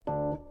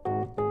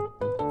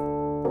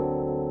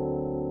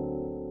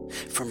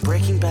From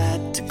Breaking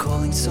Bad to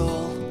Calling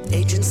Saul,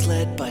 agents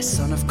led by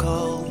Son of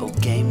Cole. Oh,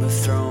 Game of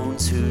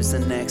Thrones, who's the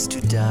next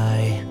to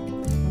die?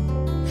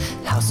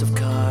 House of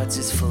Cards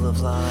is full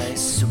of lies.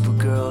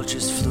 Supergirl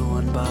just flew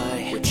on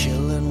by. We're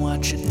chillin'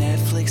 watching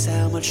Netflix,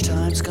 how much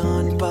time's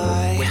gone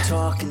by. We're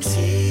talking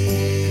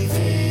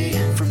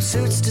TV, from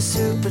Suits to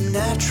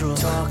Supernatural.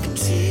 Talking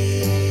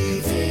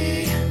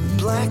TV,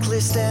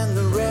 Blacklist and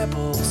The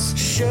Rebels,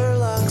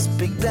 Sherlock's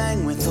Big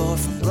Bang with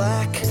Orphan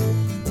Black,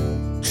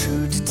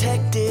 True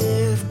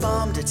Detective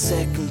bombed at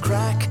second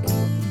crack,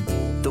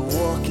 The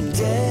Walking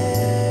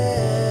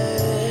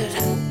Dead,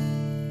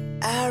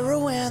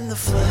 Arrow and The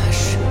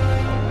Flash.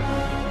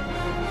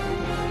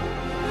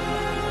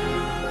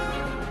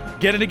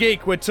 Getting a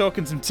Geek, we're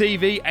talking some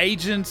TV,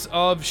 Agents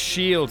of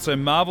S.H.I.E.L.D. So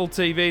Marvel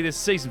TV, this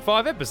is Season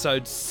 5,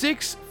 Episode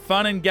 6,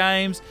 Fun and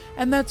Games,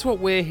 and that's what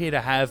we're here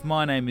to have.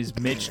 My name is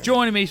Mitch.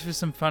 Joining me for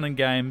some fun and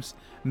games,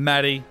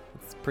 Maddie.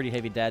 It's a pretty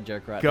heavy dad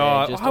joke right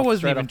God, there. I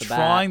wasn't even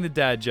trying the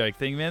dad joke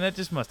thing, man. That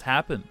just must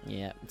happen.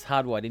 Yeah, it's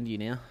hardwired into you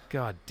now.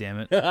 God damn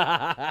it.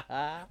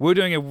 We're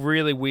doing a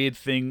really weird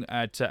thing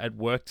at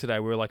work today.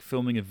 We were like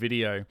filming a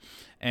video,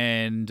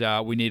 and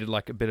we needed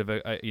like a bit of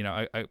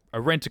a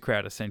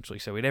rent-a-crowd essentially.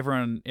 So we had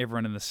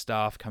everyone in the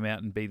staff come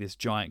out and be this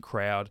giant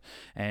crowd,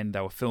 and they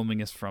were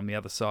filming us from the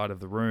other side of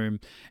the room,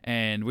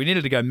 and we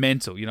needed to go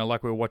mental,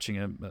 like we were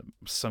watching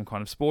some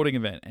kind of sporting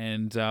event.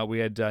 And we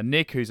had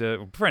Nick, who's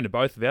a friend of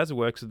both of ours, who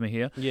works with me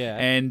here. Yeah.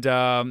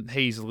 And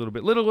he's a little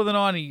bit littler than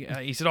I,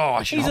 and he said, "Oh,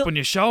 I should hop on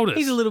your shoulders."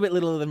 He's a little bit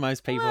littler than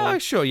most people. Oh,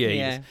 sure, yeah, he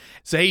is.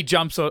 So he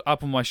jumps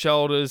up on my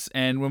shoulders,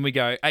 and when we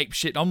go ape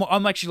shit,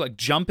 I'm actually like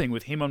jumping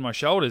with him on my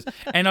shoulders,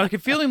 and I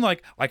could feel him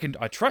like,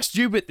 I trust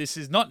you, but this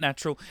is not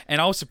natural.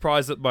 And I was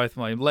surprised that both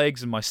my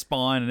legs and my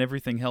spine and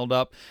everything held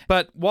up.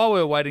 But while we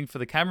were waiting for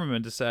the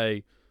cameraman to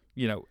say,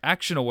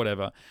 action or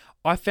whatever,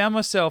 I found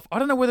myself, I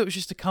don't know whether it was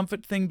just a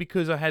comfort thing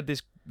because I had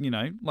this,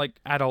 like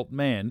adult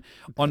man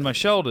on my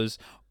shoulders,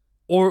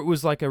 or it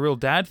was like a real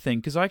dad thing,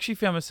 because I actually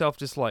found myself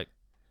just like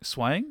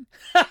swaying.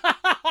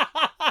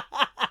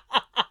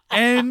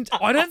 And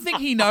I don't think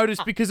he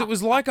noticed because it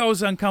was like I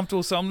was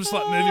uncomfortable, so I'm just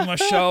like moving my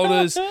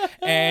shoulders.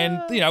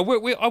 And, I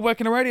work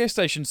in a radio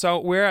station, so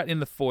we're out in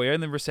the foyer,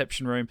 in the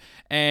reception room,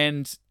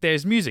 and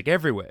there's music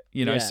everywhere,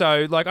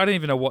 So, like, I didn't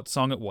even know what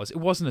song it was. It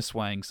wasn't a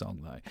swaying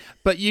song, though.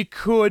 But you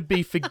could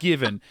be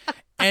forgiven.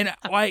 And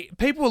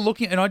people were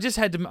looking, and I just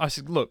had to, I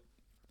said, look,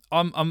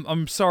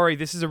 I'm sorry,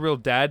 this is a real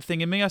dad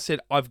thing in me. I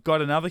said, I've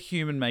got another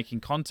human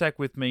making contact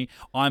with me.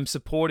 I'm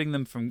supporting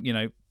them from,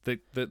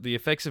 the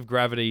effects of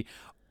gravity.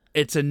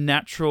 It's a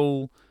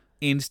natural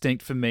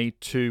instinct for me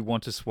to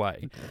want to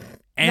sway.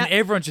 And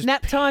everyone's just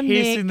nap time,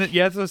 pissing Nick.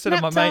 Yeah, that's what I said.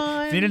 I'm like, mate,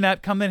 time. if you need a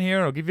nap, come in here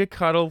and I'll give you a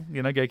cuddle.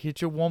 Go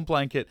get your warm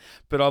blanket.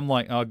 But I'm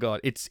like, oh, God,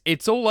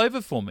 it's all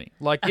over for me.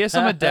 Like, yes,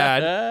 I'm a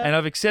dad, and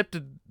I've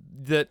accepted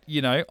that,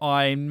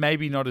 I'm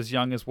maybe not as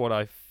young as what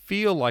I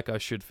feel like I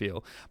should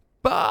feel.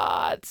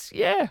 But,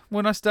 yeah,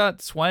 when I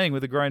start swaying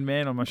with a grown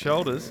man on my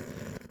shoulders,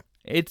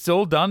 it's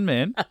all done,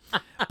 man.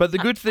 But the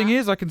good thing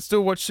is I can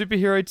still watch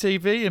superhero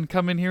TV and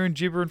come in here and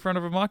gibber in front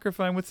of a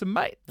microphone with some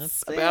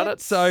mates about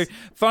it. So,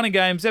 Fun and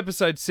Games,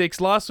 Episode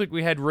 6. Last week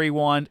we had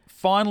Rewind.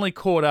 Finally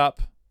caught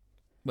up,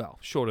 well,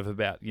 short of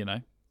about,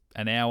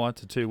 an hour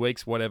to 2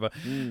 weeks, whatever.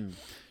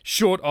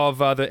 Short of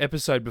the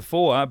episode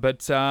before.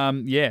 But,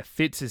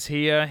 Fitz is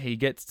here. He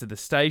gets to the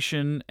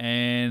station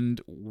and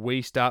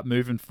we start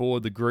moving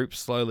forward. The group's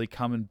slowly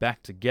coming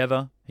back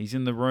together. He's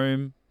in the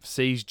room,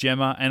 sees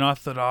Gemma, and I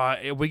thought,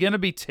 we're going to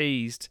be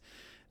teased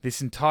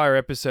this entire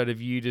episode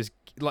of you just,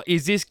 like,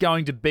 is this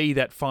going to be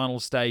that final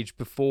stage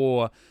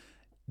before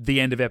the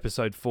end of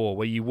episode 4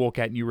 where you walk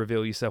out and you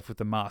reveal yourself with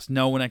the mask?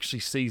 No one actually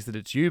sees that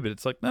it's you, but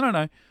it's like,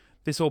 no.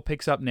 This all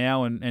picks up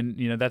now, and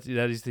that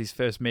is his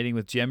first meeting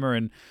with Gemma.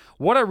 And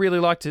what I really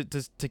like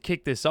to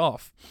kick this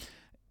off,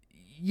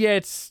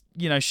 it's,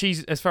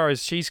 she's, as far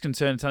as she's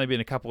concerned, it's only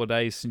been a couple of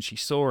days since she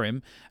saw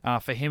him.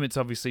 For him, it's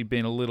obviously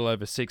been a little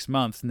over 6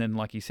 months. And then,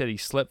 like he said, he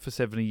slept for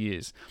 70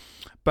 years.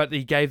 But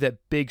he gave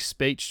that big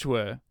speech to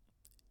her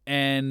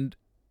and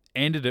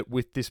ended it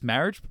with this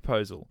marriage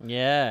proposal.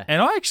 Yeah. And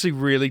I actually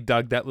really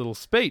dug that little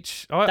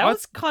speech. That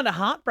was kind of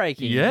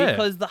heartbreaking. Yeah.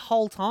 Because the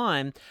whole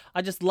time,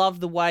 I just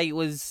loved the way it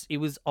was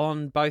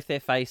on both their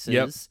faces.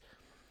 Yep.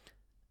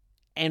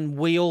 And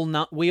we all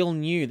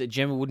knew that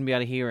Gemma wouldn't be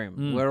able to hear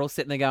him. We're all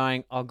sitting there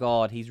going, oh,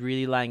 God, he's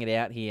really laying it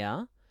out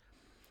here.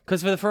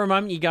 Because for a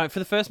moment, for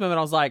the first moment,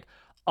 I was like,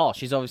 oh,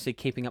 she's obviously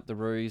keeping up the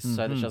ruse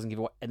so that she doesn't give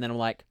away. And then I'm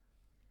like,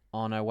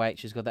 oh, no, wait,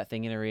 she's got that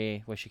thing in her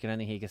ear where she can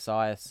only hear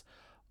Cassius.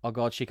 Oh,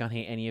 God, she can't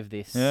hear any of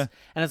this. Yeah.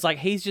 And it's like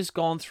he's just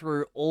gone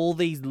through all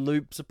these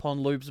loops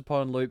upon loops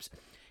upon loops.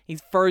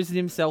 He's frozen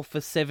himself for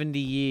 70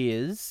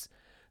 years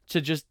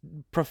to just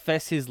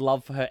profess his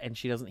love for her, and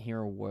she doesn't hear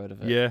a word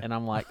of it. Yeah. And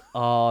I'm like,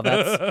 oh,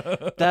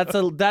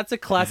 that's a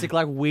classic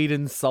like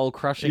Whedon soul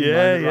crushing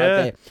moment right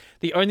there.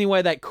 The only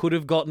way that could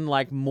have gotten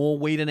like more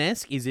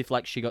Whedon-esque is if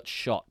like she got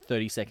shot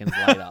 30 seconds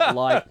later.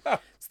 Like,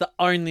 it's the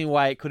only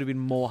way it could have been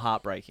more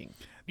heartbreaking.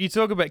 You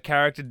talk about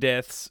character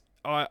deaths.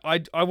 I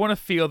want to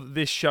feel that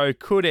this show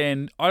could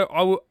end.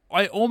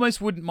 I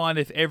almost wouldn't mind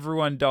if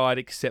everyone died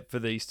except for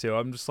these two.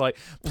 I'm just like,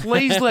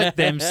 please let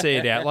them see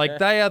it out. Like,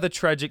 they are the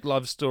tragic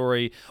love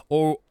story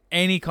or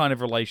any kind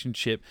of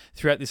relationship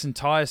throughout this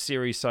entire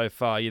series so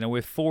far. You know,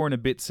 we're 4 and a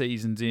bit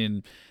seasons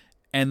in,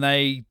 and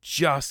they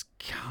just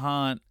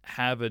can't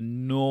have a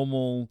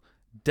normal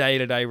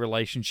day-to-day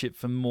relationship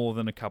for more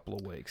than a couple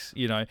of weeks,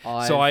 you know.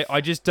 So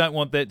I just don't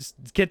want that to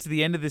get to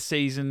the end of this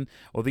season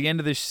or the end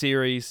of this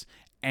series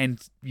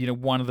and, you know,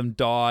 one of them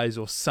dies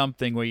or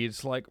something where you're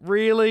just like,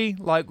 really?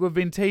 Like, we've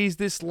been teased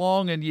this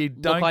long and you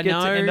don't get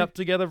to end up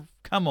together?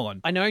 Come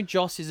on. I know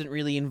Joss isn't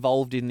really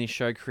involved in this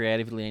show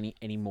creatively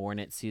anymore, and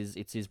it's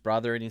his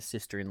brother and his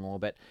sister-in-law,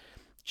 but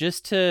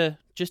just to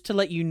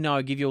let you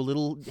know, give you a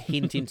little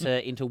hint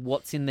into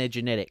what's in their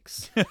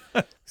genetics.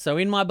 So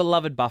in My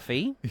Beloved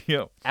Buffy,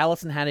 Yep.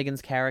 Alison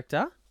Hannigan's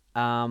character,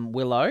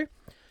 Willow,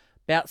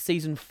 about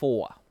season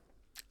 4,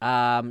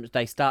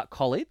 they start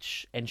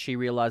college and she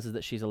realizes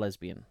that she's a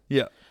lesbian.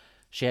 Yeah.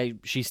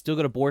 She's still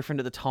got a boyfriend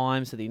at the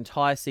time, so the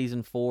entire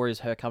season 4 is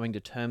her coming to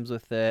terms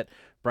with it,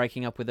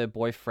 breaking up with her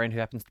boyfriend who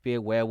happens to be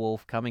a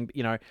werewolf,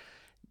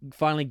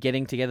 finally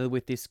getting together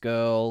with this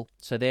girl.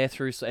 So they're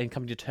through and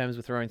coming to terms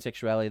with their own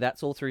sexuality.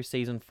 That's all through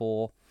season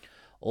 4.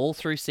 All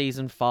through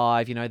season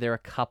 5, you know, they're a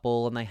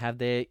couple and they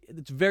have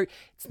it's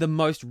the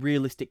most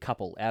realistic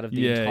couple out of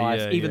the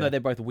entire, even though they're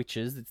both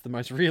witches, it's the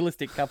most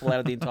realistic couple out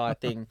of the entire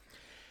thing.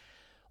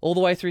 All the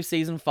way through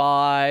season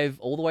 5,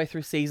 all the way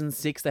through season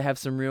 6, they have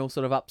some real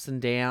sort of ups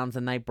and downs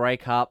and they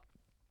break up.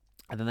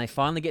 And then they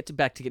finally get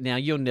back together. Now,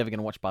 you're never going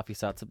to watch Buffy,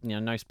 so it's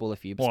no spoiler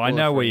for you. Well, I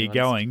know where you're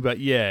going, but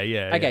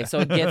yeah. Okay,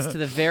 so it gets to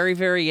the very,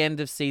 very end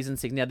of season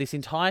 6. Now, this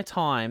entire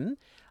time,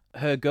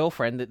 her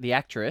girlfriend, the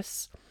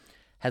actress,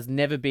 has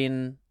never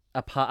been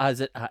a part...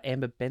 Is it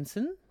Amber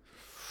Benson?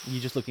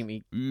 You're just looking at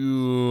me.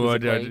 Ooh, I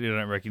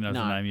don't recognize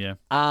the name,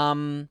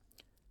 yeah.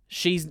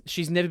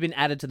 She's never been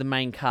added to the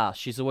main cast.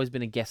 She's always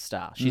been a guest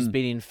star. She's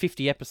been in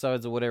 50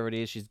 episodes or whatever it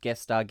is. She's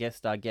guest star.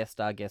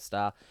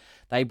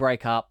 They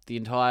break up. The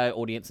entire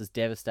audience is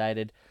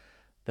devastated.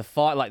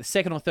 The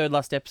second or third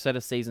last episode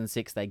of season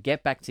 6, they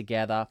get back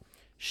together.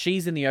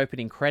 She's in the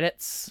opening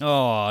credits.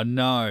 Oh,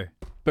 no.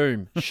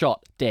 Boom.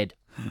 Shot. Dead.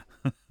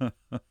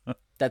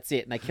 That's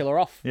it. And they kill her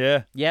off.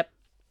 Yeah. Yep.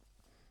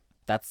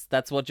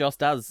 That's what Joss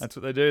does. That's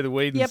what they do, the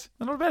Whedons. Yep.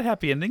 They're not about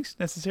happy endings,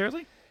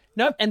 necessarily.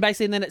 Nope, and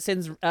basically then it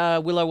sends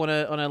Willow on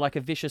a like a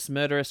vicious,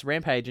 murderous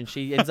rampage, and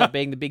she ends up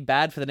being the big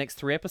bad for the next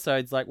 3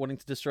 episodes, like wanting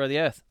to destroy the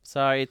Earth.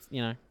 So it's,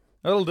 you know...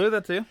 It'll do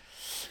that to you.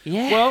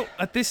 Yeah. Well,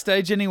 at this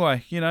stage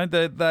anyway, you know,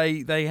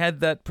 they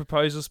had that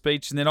proposal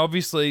speech, and then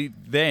obviously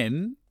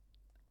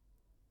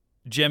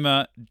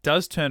Gemma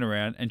does turn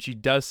around, and she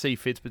does see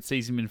Fitz, but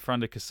sees him in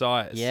front of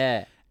Cassius.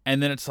 Yeah.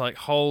 And then it's like,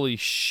 holy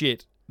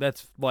shit,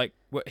 that's like...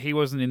 He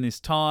wasn't in this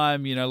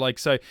time, you know, like,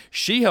 so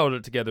she held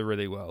it together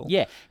really well.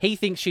 Yeah, he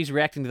thinks she's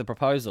reacting to the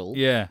proposal.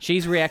 Yeah.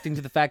 She's reacting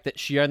to the fact that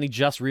she only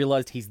just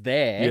realised he's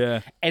there.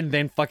 Yeah. And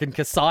then fucking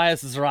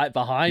Cassius is right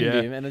behind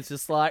him. And it's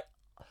just like,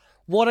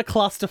 what a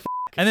clusterfuck.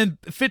 And then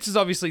Fitz is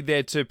obviously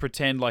there to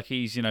pretend like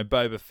he's, you know,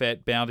 Boba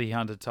Fett, bounty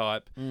hunter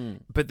type.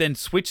 But then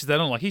switches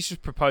that on. Like, he's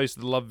just proposed to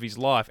the love of his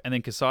life. And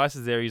then Cassius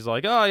is there. He's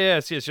like, oh,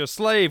 yes, your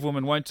slave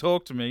woman won't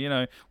talk to me. You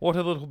know, what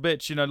a little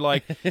bitch. You know,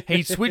 like,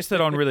 he switched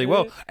that on really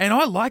well. And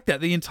I like that.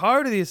 The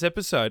entirety of this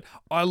episode,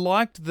 I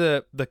liked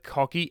the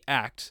cocky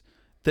act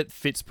that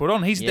Fitz put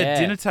on. He's at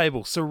the dinner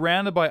table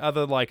surrounded by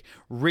other, like,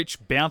 rich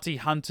bounty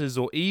hunters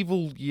or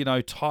evil, you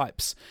know,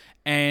 types.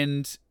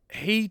 And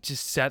he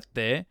just sat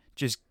there,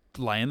 just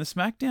laying the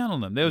smack down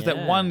on them. There was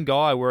that one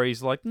guy where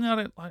he's like,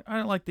 no, I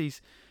don't like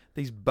these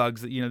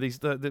bugs that, you know,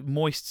 the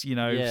moist, you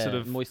know, sort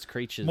of moist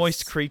creatures.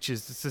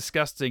 It's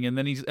disgusting. And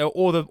then he's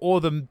or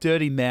the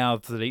dirty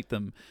mouths that eat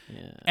them.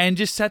 Yeah. And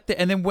just sat there.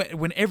 And then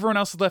when everyone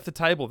else had left the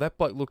table, that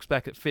bloke looks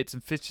back at Fitz,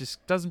 and Fitz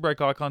just doesn't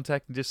break eye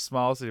contact and just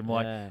smiles at him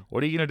like,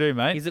 what are you gonna do,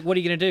 mate? He's like, what are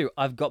you gonna do?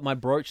 I've got my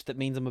brooch that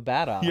means I'm a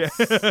badass.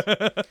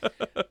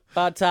 Yeah.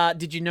 But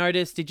did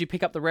you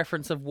pick up the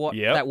reference of what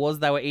that was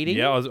they were eating?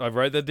 Yeah, I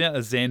wrote that down. A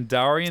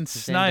Xandarian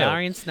snail.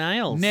 Xandarian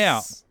snails.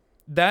 Now,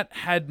 that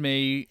had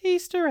me...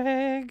 Easter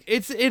egg.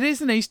 It is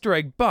an Easter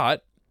egg,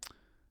 but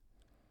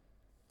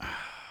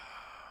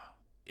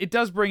it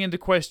does bring into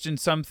question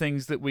some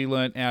things that we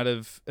learnt out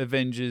of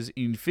Avengers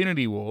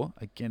Infinity War.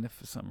 Again, if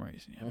for some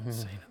reason you haven't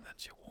seen it,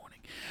 that's your warning.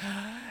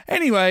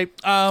 Anyway,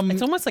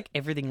 it's almost like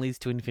everything leads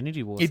to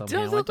Infinity War. It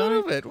somehow. does a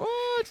little bit.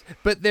 What?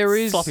 But there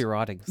is sloppy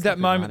writing. That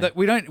moment that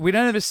we don't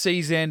ever see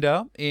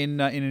Xandar in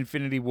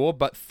Infinity War,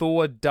 but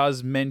Thor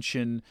does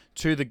mention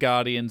to the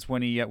Guardians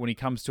when he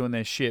comes to in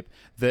their ship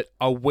that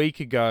a week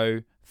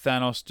ago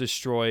Thanos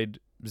destroyed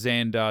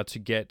Xandar to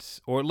get,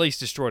 or at least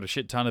destroyed a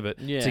shit ton of it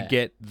to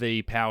get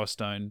the Power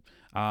Stone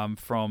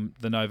from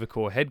the Nova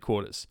Corps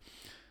headquarters.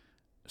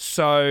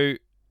 So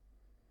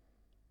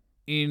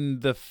in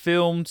the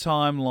film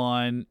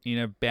timeline, in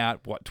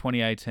about,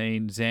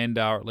 2018,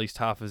 Xandar, at least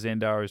half of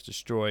Xandar is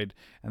destroyed.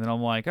 And then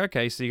I'm like,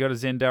 okay, so you got a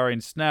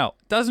Xandarian snail.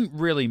 Doesn't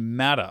really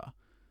matter.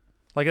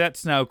 Like, that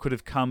snail could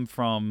have come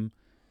from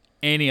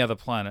any other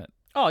planet.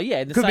 Oh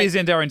yeah, the Could be a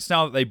same, Xandarian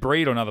snail that they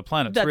breed on other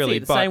planets, that's really.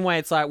 it. The but same way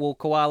it's like, well,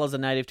 koalas are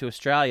native to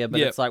Australia, but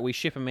Yeah. it's like we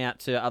ship them out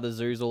to other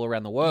zoos all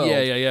around the world.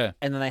 yeah.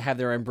 And then they have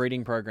their own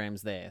breeding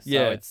programs there. So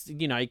Yeah. it's,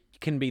 it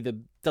can be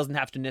doesn't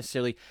have to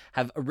necessarily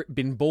have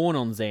been born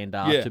on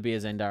Xandar Yeah. to be a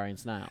Xandarian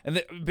snail.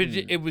 But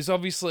it was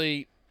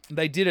obviously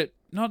they did it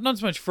not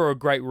so much for a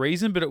great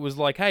reason, but it was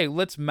like, hey,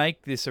 let's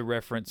make this a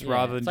reference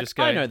rather than It's like, just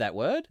go. I know that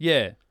word.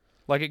 Yeah,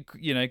 like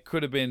it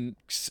could have been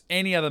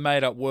any other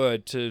made-up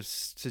word to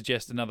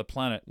suggest another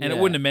planet, and it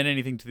Yeah. wouldn't have meant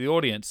anything to the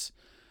audience.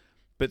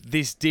 But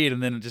this did,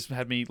 and then it just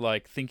had me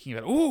like thinking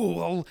about,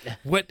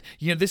 what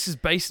this is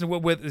based on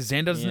where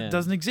Xandar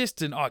doesn't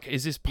exist, and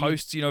is this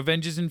post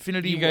Avengers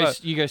Infinity?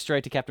 You go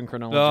straight to Captain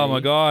Chronology. Oh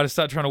my god! I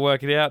start trying to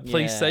work it out.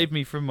 Please Yeah. save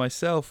me from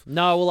myself.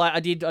 No, well, I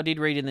did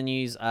read in the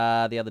news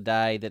the other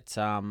day that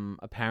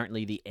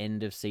apparently the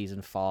end of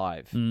season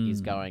 5 is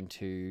going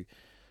to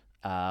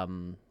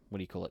what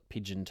do you call it?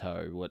 Pigeon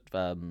toe. What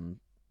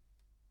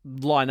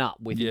line up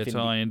with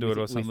tie into it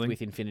or something.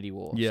 with Infinity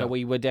War. Yeah. So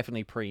we were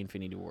definitely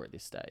pre-Infinity War at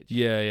this stage.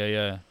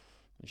 Yeah.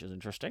 Which is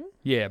interesting.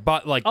 Yeah,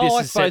 but like Oh, this I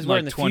is suppose set we're like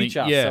in the 20.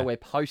 future, Yeah. so we're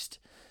post.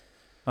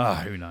 Oh,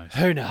 who knows?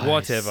 Who knows?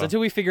 Whatever.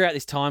 Until we figure out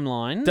this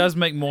timeline. Does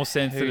make more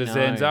sense Who that a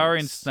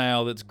Xandarian knows?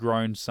 snail that's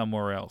grown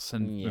somewhere else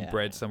and Yeah.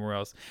 bred somewhere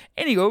else.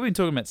 Anyway, we've been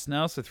talking about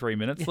snails for 3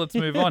 minutes. Let's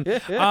move on.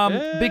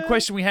 Big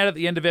question we had at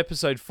the end of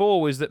episode 4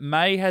 was that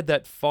May had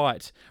that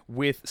fight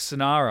with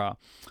Sonara,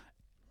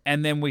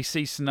 and then we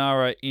see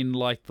Sonara in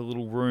like the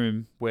little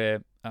room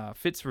where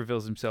Fitz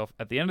reveals himself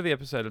at the end of the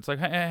episode. It's like,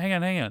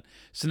 hang on.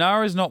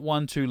 Sonara is not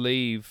one to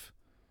leave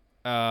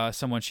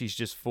someone she's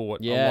just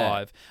fought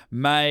alive.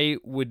 May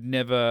would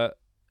never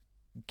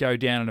go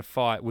down in a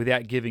fight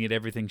without giving it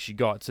everything she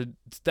got. So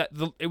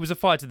it was a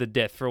fight to the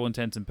death for all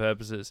intents and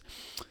purposes.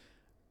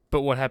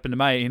 But what happened to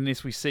May, in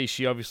this we see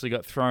she obviously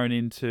got thrown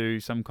into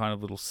some kind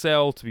of little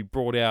cell to be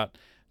brought out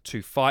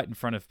to fight in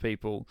front of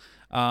people.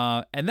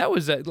 And that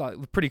was a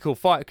pretty cool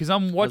fight because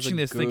I'm watching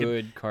this thinking...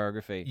 good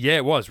choreography. Yeah,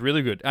 it was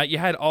really good. You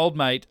had old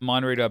mate,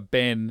 mind reader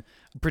Ben,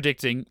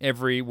 predicting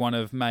every one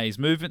of May's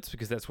movements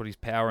because that's what his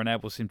power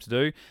enables him to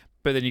do.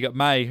 But then you got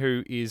May,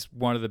 who is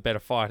one of the better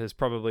fighters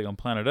probably on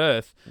planet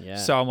Earth. Yeah.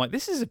 So I'm like,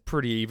 this is a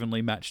pretty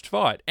evenly matched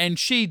fight. And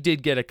she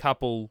did get a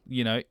couple,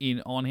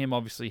 in on him.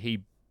 Obviously, he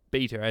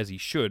beat her as he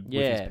should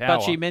with his power.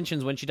 But she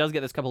mentions when she does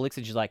get this couple licks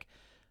and she's like,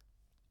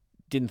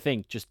 didn't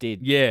think, just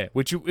did. Yeah,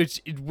 which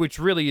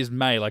really is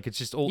May. Like, it's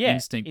just all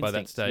instinct by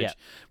that stage,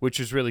 which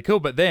was really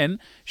cool. But then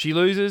she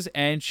loses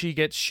and she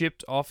gets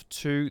shipped off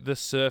to the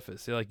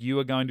surface. They're like, you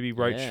are going to be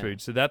roach food.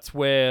 So that's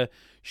where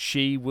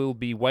she will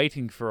be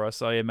waiting for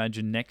us, I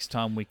imagine, next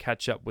time we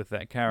catch up with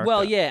that character.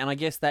 Well, yeah, and I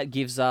guess that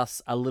gives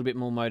us a little bit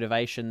more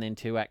motivation then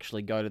to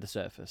actually go to the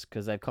surface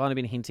because they've kind of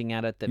been hinting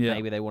at it that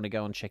maybe they want to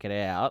go and check it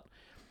out.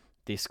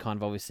 This kind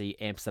of obviously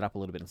amps it up a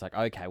little bit. It's like,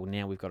 okay, well,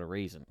 now we've got a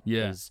reason.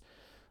 Yeah. 'Cause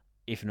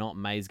if not,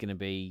 May's going to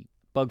be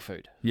bug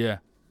food. Yeah.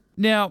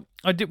 Now,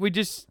 we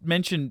just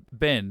mentioned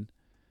Ben.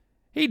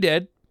 He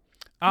dead.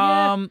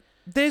 Yeah.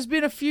 There's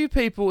been a few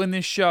people in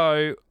this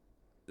show,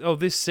 or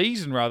this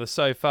season rather,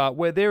 so far,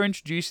 where they're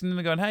introducing them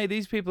and going, hey,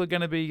 these people are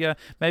going to be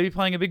maybe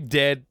playing a big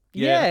dead.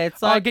 Yeah,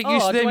 it's like, get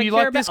used to do them. I You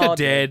care like this about-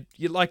 guy dead.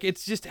 You like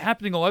it's just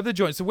happening all over the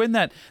joint. So when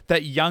that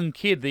young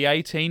kid, the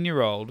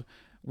 18-year-old,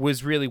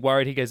 was really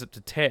worried, he goes up to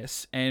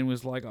Tess and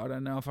was like, I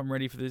don't know if I'm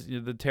ready for this,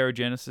 the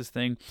Terrigenesis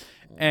thing.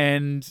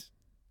 And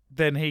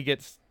then he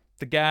gets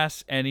the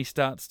gas and he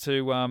starts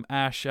to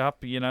ash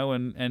up,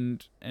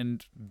 and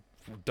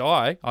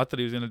die. I thought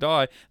he was going to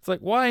die. It's like,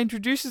 why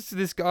introduce us to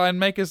this guy and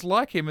make us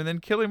like him and then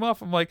kill him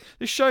off? I'm like,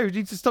 this show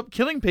needs to stop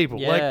killing people.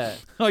 Yeah.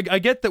 Like I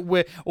get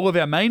that all of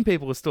our main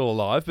people are still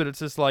alive, but it's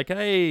just like,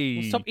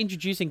 hey, Well, stop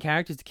introducing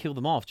characters to kill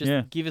them off.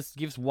 Just give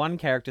us one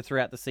character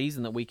throughout the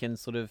season that we can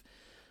sort of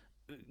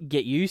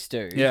get used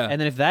to. Yeah. And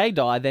then if they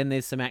die, then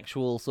there's some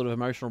actual sort of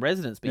emotional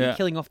resonance. But you're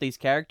killing off these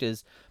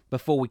characters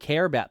before we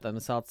care about them.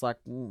 So it's like,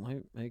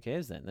 who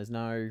cares then? There's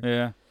no...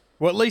 Yeah.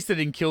 Well, at least they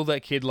didn't kill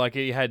that kid. Like,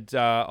 he had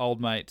old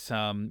mate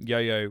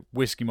Yo-Yo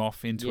whisk him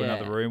off into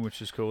another room,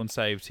 which is cool, and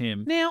saved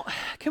him. Now,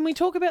 can we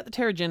talk about the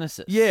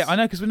Terrigenesis? Yeah, I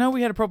know, because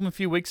we had a problem a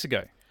few weeks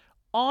ago.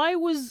 I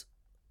was...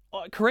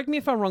 correct me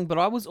if I'm wrong, but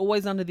I was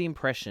always under the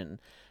impression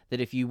that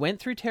if you went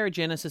through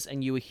Terrigenesis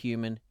and you were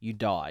human, you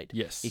died.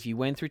 Yes. If you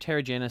went through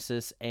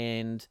Terrigenesis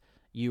and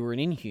you were an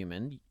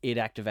Inhuman, it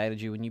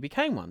activated you and you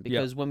became one.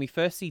 Because when we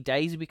first see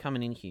Daisy become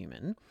an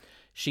Inhuman,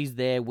 she's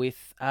there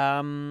with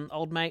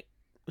old mate,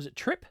 was it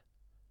Trip?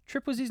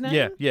 Trip was his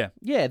name? Yeah.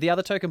 Yeah, the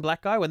other token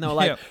black guy, when they were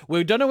like,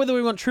 we don't know whether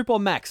we want Trip or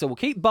Mac, so we'll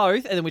keep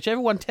both, and then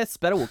whichever one tests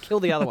better, we'll kill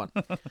the other one.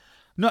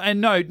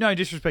 No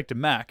disrespect to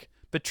Mac,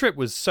 but Trip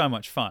was so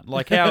much fun.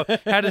 Like, how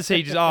does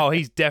he just,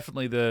 he's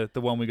definitely the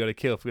one we got to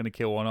kill if we're going to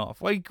kill one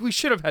off. Like, we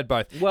should have had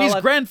both. Well, his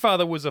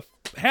grandfather was a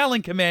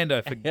howling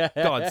commando, for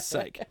God's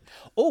sake.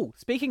 Oh,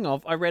 speaking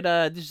of, I read,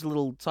 this is a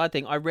little side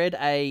thing, I read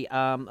a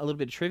little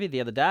bit of trivia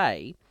the other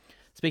day,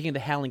 speaking of the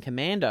Howling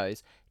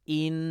Commandos,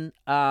 in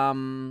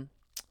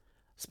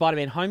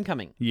Spider-Man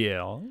Homecoming.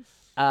 Yeah.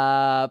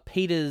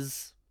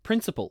 Peter's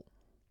principal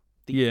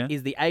Yeah.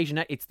 is the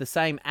Asian. It's the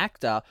same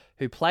actor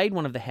who played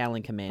one of the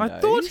Howling Commandos. I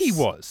thought he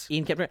was.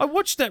 in Captain I America.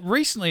 watched that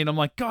recently, and I'm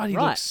like, God, he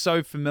Right. looks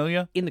so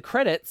familiar. In the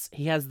credits,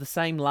 he has the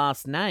same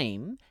last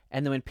name,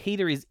 and then when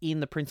Peter is in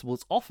the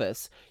principal's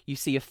office, you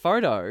see a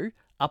photo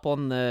up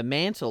on the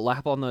mantle, like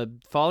up on the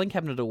filing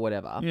cabinet or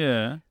whatever.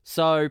 Yeah.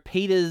 So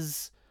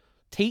Peter's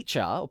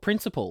teacher or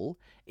principal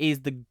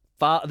is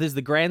there's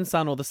the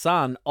grandson or the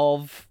son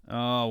of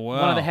Oh, wow.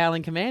 one of the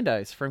Howling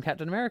Commandos from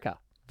Captain America.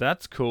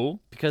 That's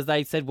cool. Because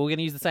they said, we're going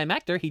to use the same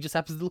actor. He just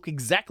happens to look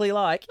exactly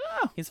like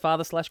his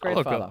father / I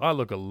grandfather.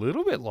 look a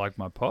little bit like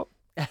my pop.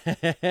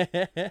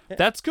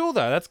 That's cool,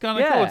 though. That's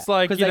kind of cool. It's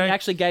like, because you they know,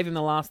 actually gave him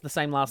the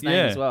same last name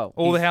yeah. as well.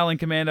 All the He's- Howling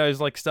Commandos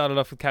like started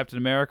off with Captain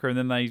America, and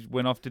then they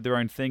went off, did their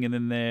own thing, and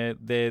then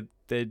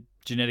their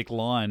genetic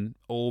line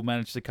all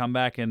managed to come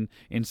back and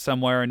in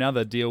some way or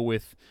another deal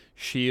with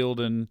Shield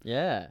and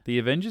Yeah. the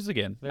Avengers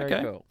again. Very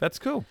okay, cool. that's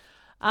cool.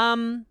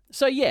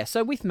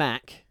 So with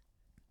Mac,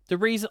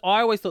 I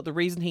always thought the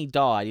reason he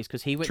died is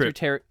because he went Trip.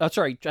 through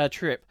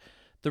Trip.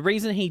 The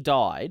reason he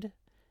died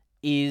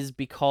is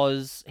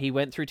because he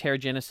went through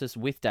Terrigenesis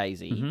with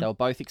Daisy. They were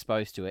both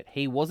exposed to it.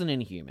 He wasn't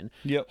Inhuman.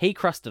 Yep. He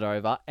crusted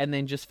over and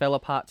then just fell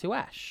apart to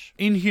ash.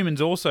 Inhumans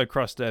also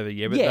crossed over,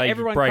 yeah, but they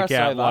everyone break crushed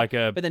out over. like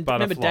a But then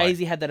butterfly. remember,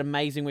 Daisy had that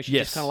amazing where she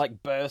Yes. just kind of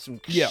like burst and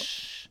Yep.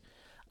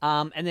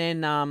 and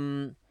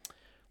then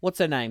what's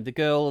her name? The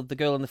girl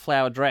in the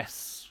flower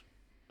dress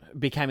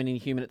became an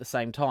Inhuman at the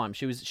same time.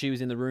 She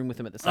was in the room with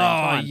him at the same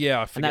time. yeah,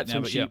 I and forget that's now,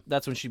 when but she yeah.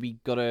 that's when she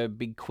got her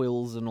big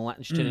quills and all that,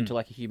 and she turned into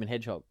like a human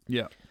hedgehog.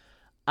 Yeah.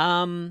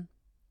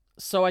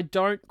 So I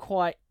don't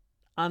quite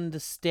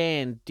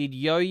understand. Did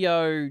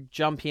Yo-Yo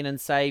jump in and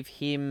save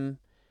him?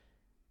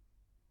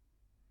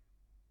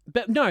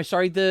 But no,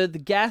 sorry. The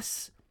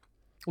gas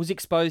was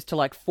exposed to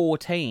like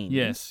 14.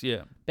 Yes,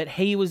 yeah. But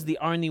he was the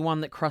only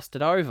one that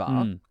crusted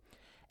over.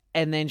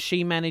 And then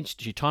she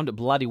timed it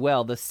bloody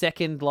well. The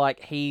second,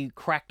 like, he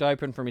cracked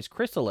open from his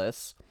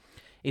chrysalis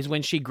is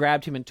when she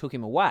grabbed him and took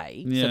him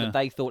away so Yeah. that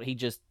they thought he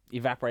just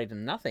evaporated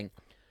into nothing.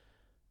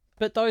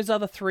 But those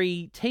other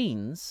 3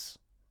 teens,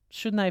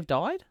 shouldn't they have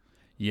died?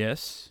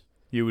 Yes,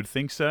 you would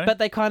think so. But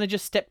they kind of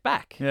just stepped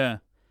back. yeah,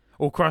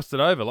 or crusted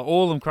over. Like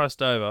all of them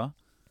crushed over.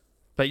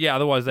 But yeah,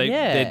 otherwise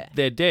they're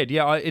dead.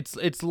 Yeah,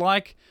 it's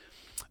like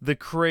the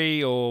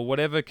Kree or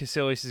whatever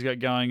Cassilius has got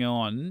going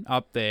on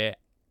up there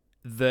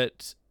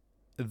that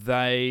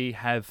they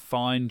have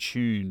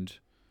fine-tuned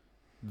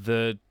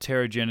the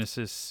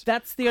Terrigenesis.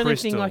 That's the only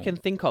thing I crystal. can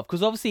think of.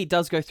 Because obviously it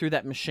does go through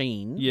that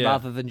machine Yeah.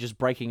 rather than just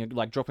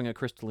dropping a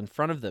crystal in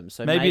front of them.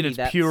 So Maybe in its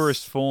that's...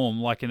 purest form,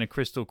 like in a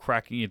crystal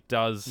cracking, it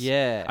does.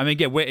 Yeah. I mean,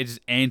 again, we're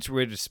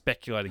just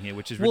speculating here,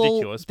 which is Well,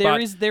 ridiculous. There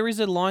but is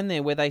a line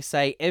there where they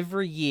say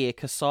every year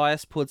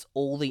Cassius puts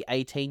all the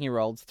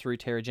 18-year-olds through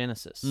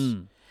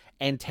Terrigenesis.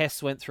 And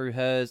Tess went through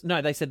hers.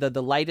 No, they said that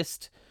the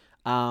latest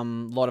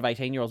lot of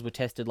 18-year-olds were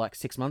tested like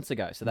 6 months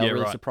ago. So they were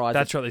really right. surprised.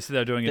 That's right. They said they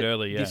were doing it that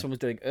early. Yeah. This one was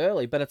doing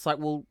early. But it's like,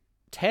 well,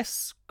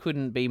 Tess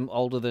couldn't be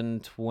older than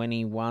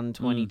 21,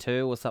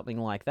 22 or something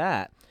like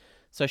that.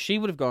 So she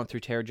would have gone through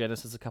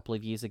Terrigenesis a couple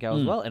of years ago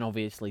as well and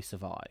obviously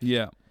survived.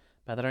 Yeah.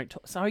 But they don't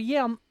talk. So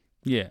yeah,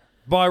 Yeah.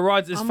 By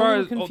rights, as I'm far a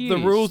as little the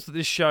confused. rules that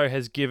this show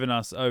has given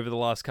us over the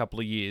last couple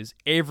of years,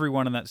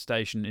 everyone in that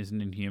station is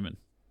an Inhuman.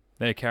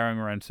 They're carrying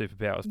around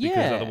superpowers because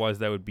Yeah. otherwise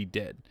they would be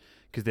dead.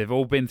 Because they've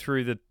all been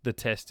through the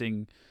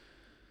testing.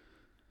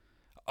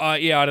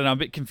 Yeah, I don't know. I'm a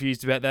bit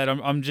confused about that. I'm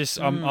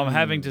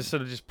having to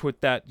sort of just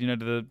put that,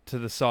 to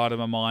the side of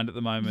my mind at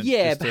the moment.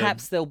 yeah, just to-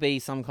 perhaps there'll be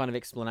some kind of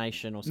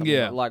explanation or something.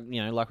 Yeah.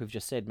 Like we've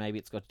just said, maybe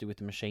it's got to do with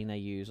the machine they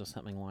use or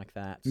something like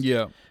that.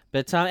 Yeah.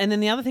 But and then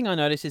the other thing I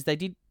noticed is they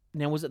did.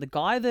 Now, was it the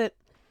guy that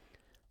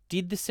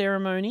did the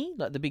ceremony,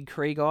 like the big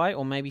Kree guy,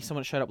 or maybe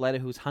someone showed up later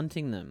who was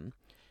hunting them?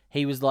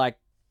 He was like,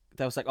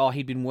 they was like, oh,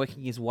 he'd been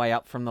working his way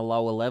up from the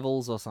lower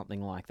levels or something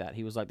like that.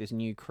 He was like this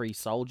new Kree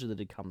soldier that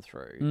had come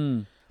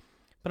through.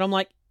 But I'm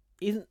like,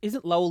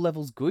 isn't lower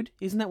levels good?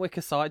 Isn't that where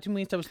Cassius? Didn't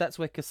we establish that's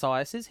where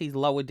Cassius is? He's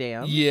lower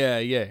down. Yeah,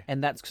 yeah.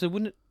 And that's so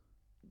wouldn't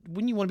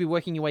you want to be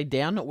working your way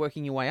down, not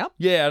working your way up?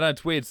 Yeah, I know,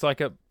 it's weird. It's like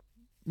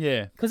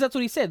Because that's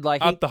what he said.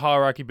 Like up the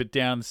hierarchy, but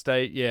down the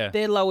state, yeah.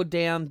 they're lower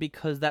down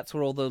because that's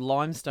where all the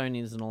limestone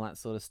is and all that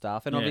sort of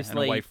stuff. And Yeah,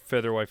 obviously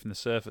further away from the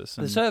surface.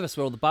 the surface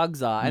where all the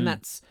bugs are. And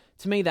that's,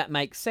 to me, that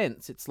makes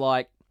sense. It's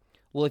like,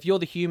 well, if you're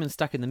the human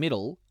stuck in the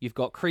middle, you've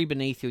got Kree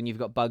beneath you and you've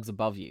got bugs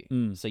above you.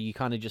 So you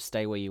kind of just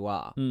stay where you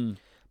are.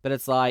 But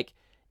it's like,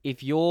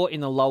 if you're in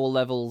the lower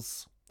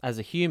levels as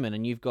a human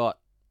and you've got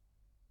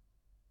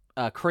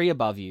Kree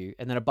above you,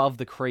 and then above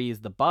the Kree is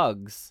the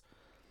bugs,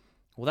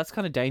 well, that's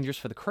kind of dangerous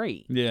for the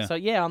Kree. Yeah. So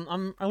yeah,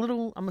 I'm a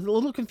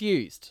little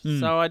confused.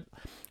 So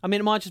I mean,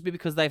 it might just be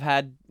because they've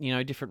had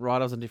different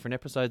writers on different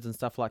episodes and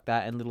stuff like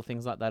that, and little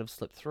things like that have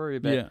slipped through.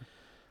 But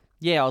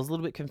yeah, I was a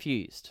little bit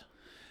confused,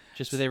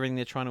 just with everything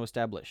they're trying to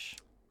establish.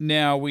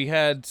 Now, we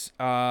had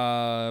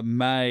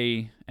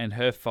May and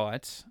her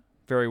fight,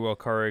 very well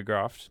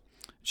choreographed.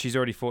 She's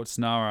already fought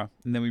Sonara,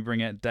 and then we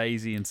bring out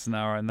Daisy and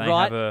Sonara, and they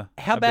have a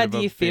How a bit bad of do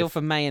a you feel biff.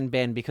 for May and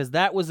Ben? Because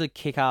that was a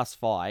kick-ass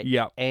fight.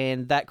 Yep.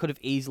 And that could have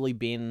easily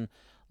been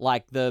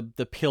like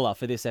the pillar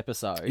for this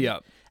episode. Yeah.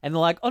 And they're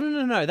like, oh,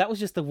 no, that was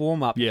just the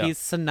warm-up. Yeah. Here's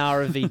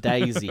Sonara v.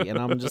 Daisy. And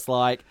I'm just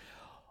like,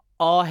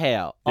 oh,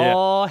 hell. Yeah.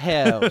 Oh,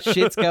 hell.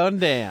 Shit's going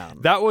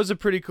down. That was a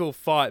pretty cool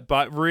fight,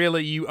 but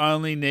really you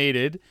only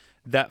needed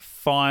that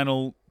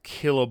final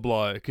killer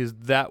blow because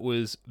that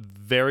was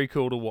very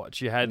cool to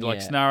watch. You had like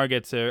Yeah. Sonara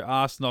gets her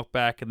ass knocked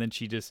back and then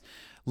she just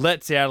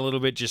lets out a little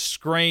bit, just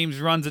screams,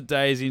 runs at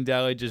Daisy, and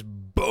Daly just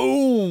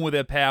boom with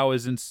her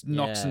powers and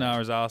knocks Yeah.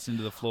 Sonara's ass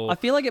into the floor. I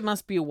feel like it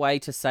must be a way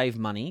to save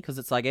money because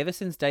it's like ever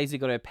since Daisy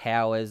got her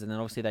powers and then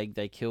obviously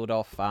they killed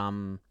off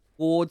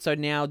Ward, so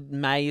now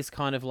May is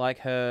kind of like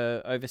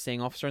her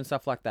overseeing officer and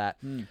stuff like that.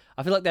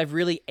 I feel like they've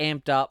really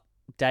amped up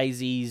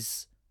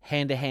Daisy's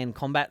hand-to-hand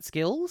combat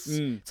skills.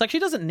 It's like she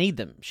doesn't need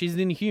them. She's an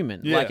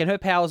inhuman. Yeah. And her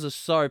powers are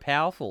so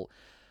powerful.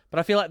 But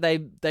I feel like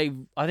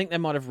I think they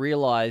might have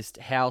realized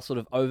how sort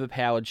of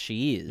overpowered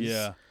she is.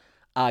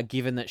 Yeah.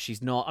 Given that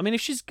she's not. I mean,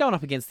 if she's going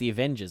up against the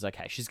Avengers,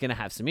 okay, she's going to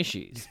have some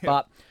issues.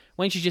 But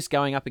when she's just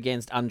going up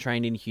against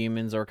untrained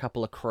Inhumans or a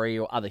couple of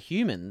Kree or other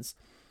humans,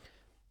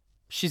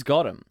 she's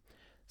got them.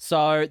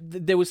 So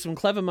there was some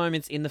clever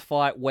moments in the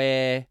fight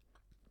where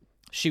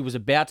she was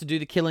about to do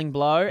the killing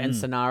blow and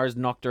Sonara's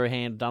knocked her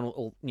hand, done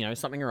all,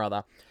 something or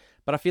other.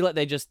 But I feel like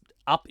they just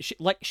up.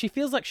 She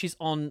feels like she's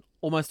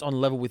almost on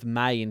level with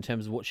May in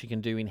terms of what she can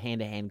do in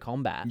hand-to-hand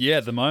combat. Yeah,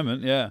 at the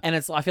moment, yeah. And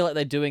I feel like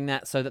they're doing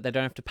that so that they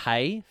don't have to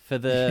pay for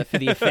the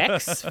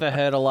effects for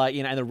her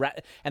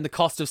to and the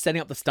cost of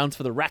setting up the stunts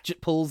for the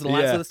ratchet pulls and all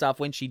that Yeah. sort of stuff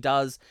when she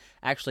does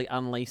actually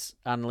unleash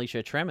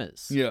her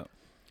tremors. Yeah.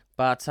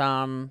 But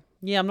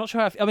yeah, I'm not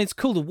sure. I mean, it's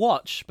cool to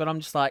watch, but I'm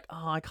just like,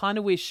 oh, I kind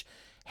of wish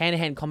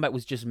hand-to-hand combat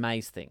was just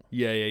May's thing.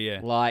 Yeah.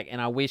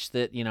 And I wish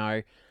that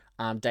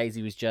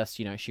Daisy was just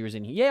she was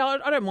in here. Yeah,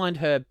 I don't mind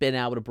her being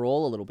able to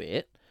brawl a little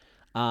bit,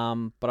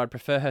 but I'd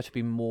prefer her to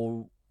be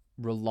more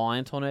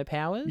reliant on her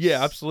powers.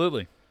 Yeah,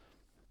 absolutely.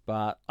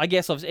 But I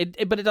guess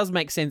obviously, but it does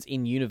make sense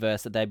in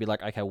universe that they'd be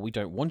like, okay, well, we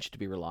don't want you to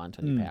be reliant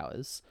on your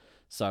powers,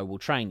 so we'll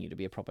train you to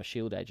be a proper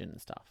shield agent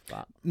and stuff.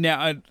 But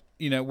Now,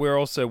 we're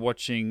also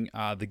watching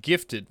The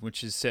Gifted,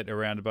 which is set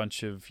around a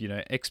bunch of,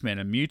 X-Men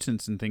and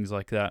mutants and things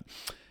like that.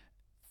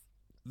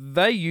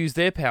 They use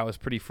their powers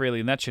pretty freely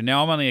in that show.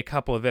 Now, I'm only a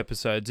couple of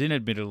episodes in,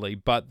 admittedly,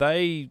 but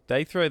they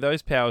throw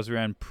those powers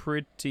around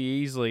pretty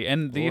easily.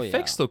 And the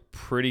effects look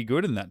pretty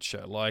good in that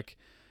show. Like,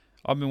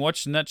 I've been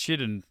watching that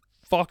shit in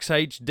Fox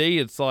HD.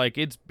 It's like,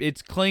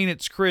 it's clean,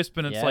 it's crisp,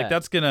 and it's like,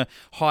 that's going to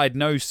hide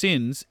no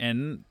sins.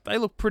 And they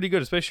look pretty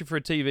good, especially for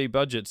a TV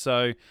budget.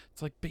 So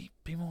it's like, be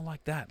more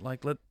like that.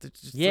 Like, let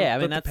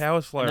the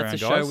powers flow around,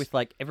 that's a guys. show with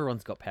like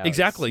everyone's got powers.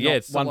 Exactly, yeah. Not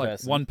It's one like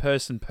person. one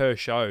person per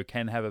show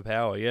can have a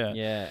power, yeah.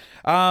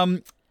 Yeah.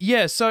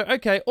 Yeah, so,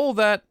 okay, all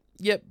that,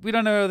 yep, we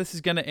don't know how this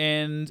is going to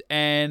end,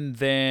 and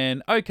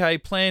then, okay,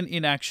 plan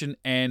in action,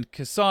 and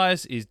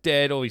Cassius is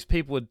dead, all these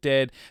people are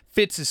dead,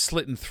 Fitz is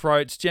slitting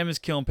throats, Gemma's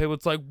killing people.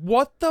 It's like,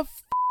 what the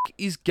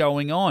is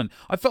going on?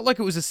 I felt like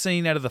it was a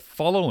scene out of The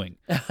Following.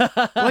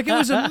 Like, it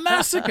was a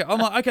massacre. I'm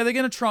like, okay, they're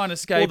going to try and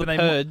escape. Or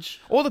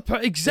The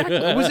Purge. Exactly.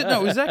 Was it?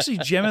 No, it was actually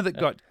Gemma that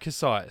got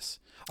Cassius.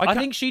 I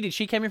think she did.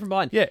 She came in from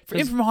behind. Yeah,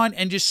 in from behind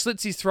and just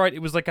slits his throat. It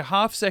was like a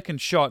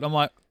half-second shot. I'm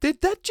like,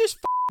 did that just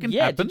fucking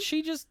happen? Did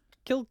she just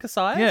kill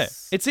Cassius?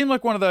 Yeah, it seemed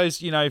like one of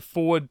those,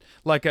 forward,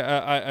 like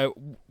a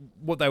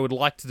what they would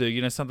like to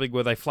do, something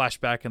where they flash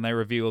back and they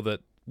reveal that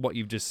what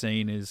you've just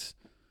seen is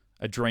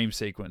a dream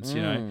sequence,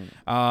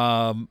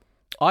 I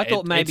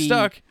thought maybe it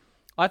stuck.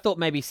 I thought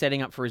maybe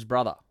setting up for his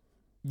brother.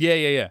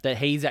 Yeah. That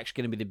he's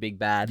actually going to be the big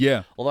bad.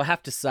 Yeah. Although I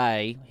have to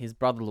say, his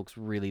brother looks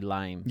really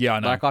lame. Yeah, I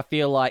know. Like, I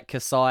feel like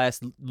Cassius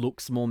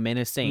looks more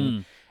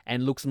menacing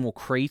and looks more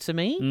Kree to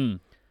me.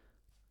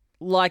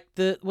 Like,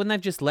 when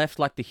they've just left,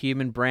 like, the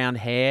human brown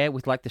hair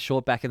with, like, the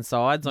short back and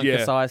sides on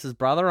Cassius'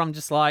 brother, I'm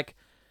just like,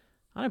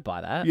 I don't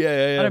buy that.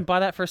 Yeah. I don't buy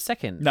that for a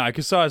second. No,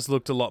 Cassius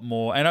looked a lot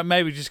more, and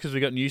maybe just because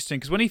we got used to him,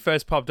 because when he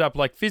first popped up,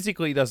 like,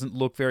 physically he doesn't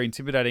look very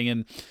intimidating,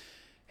 and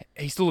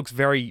he still looks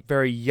very,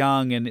 very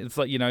young, and it's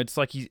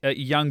like he's a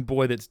young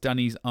boy that's done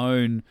his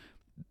own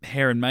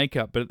hair and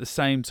makeup, but at the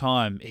same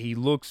time, he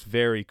looks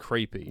very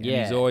creepy. And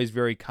he's always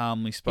very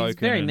calmly spoken. He's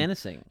very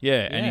menacing.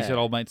 Yeah, and he said,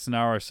 old mate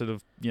Sonara sort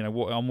of,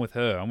 I'm with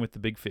her, I'm with the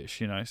big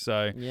fish,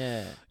 so.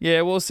 Yeah.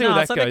 Yeah, we'll see where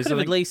that so goes. They could have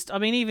at least, I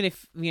mean, even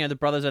if, the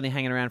brother's only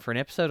hanging around for an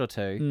episode or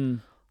two,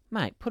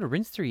 mate, put a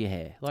rinse through your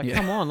hair. Like,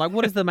 come on. Like,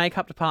 what is the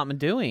makeup department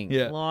doing?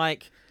 Yeah.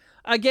 Like,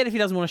 I get if he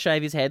doesn't want to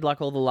shave his head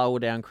like all the lower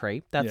down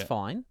creep. That's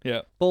fine.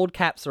 Yeah. Bald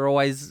caps are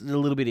always a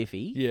little bit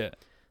iffy. Yeah.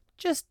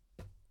 Just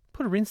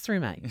put a rinse through,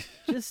 mate.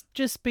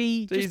 Just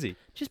be easy.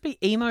 Just be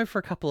emo for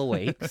a couple of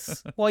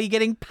weeks while you're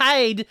getting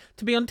paid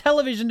to be on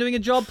television doing a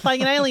job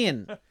playing an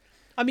alien.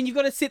 I mean, you've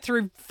got to sit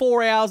through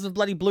 4 hours of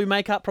bloody blue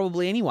makeup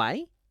probably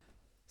anyway.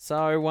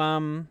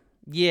 So,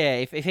 yeah,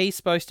 if he's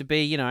supposed to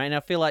be, and I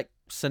feel like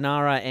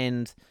Sonara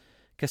and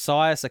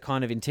Cassius are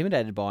kind of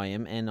intimidated by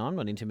him, and I'm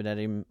not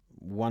intimidated him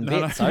one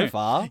bit so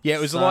far. Yeah,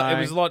 it was a lot. It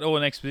was a lot. All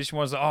an exposition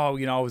was, oh,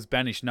 I was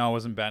banished. No, I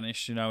wasn't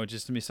banished. It's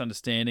just a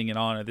misunderstanding. And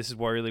no, this is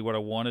really what I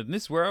wanted, and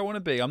this is where I want to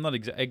be. I'm not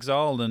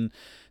exiled, and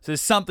so there's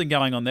something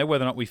going on there.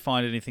 Whether or not we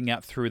find anything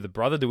out through the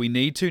brother, do we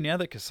need to now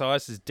that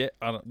Cassius is dead?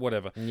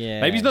 Whatever. Yeah.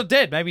 Maybe he's not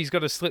dead. Maybe he's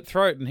got a slit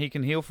throat and he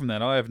can heal from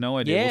that. I have no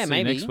idea. Yeah, we'll see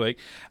maybe. next week.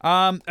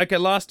 Okay,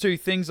 last two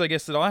things I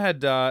guess that I had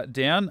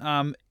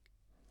down.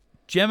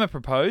 Gemma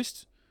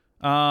proposed.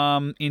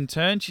 In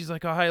turn, she's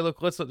like, "Oh, hey,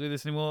 look, let's not do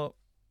this anymore."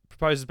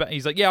 Proposes back.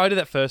 He's like, "Yeah, I did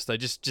that first, though,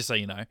 just so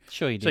you know."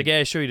 Sure you She's did. like,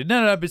 "Yeah, sure you did."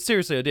 No, but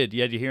seriously, I did.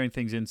 You had your hearing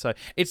things in, so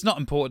it's not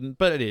important,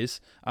 but it is.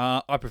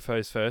 I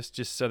proposed first,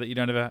 just so that you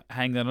don't ever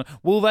hang that on.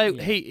 Will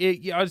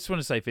they? I just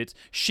want to say, Fitz,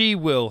 she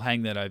will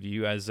hang that over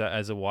you as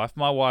a wife.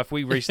 My wife,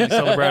 we recently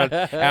celebrated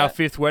our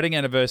 5th wedding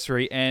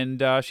anniversary,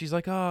 and she's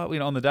like, "Oh,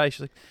 on the day,"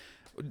 she's like,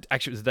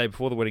 actually, it was the day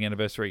before the wedding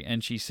anniversary,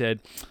 and she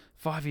said,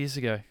 5 years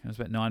ago, it was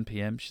about 9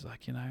 p.m. She's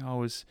like, I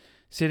was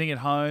sitting at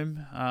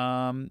home,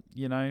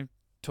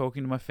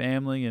 talking to my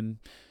family, and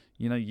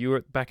you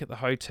were back at the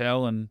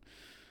hotel, and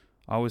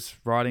I was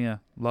writing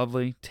a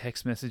lovely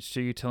text message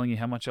to you telling you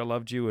how much I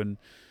loved you and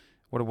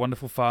what a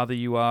wonderful father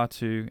you are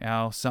to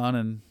our son,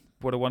 and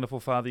what a wonderful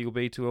father you'll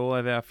be to all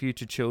of our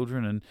future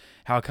children, and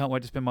how I can't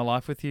wait to spend my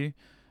life with you.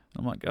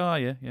 I'm like, oh,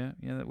 yeah,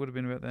 that would have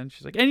been about then.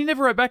 She's like, and you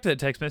never wrote back to that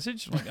text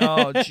message? I'm like,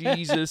 oh,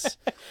 Jesus.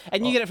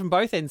 And you get it from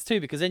both ends too,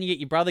 because then you get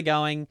your brother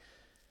going,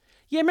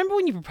 yeah, remember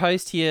when you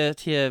proposed to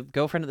your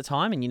girlfriend at the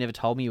time and you never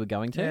told me you were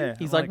going to? Yeah,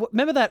 He's I'm like, "What,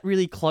 remember that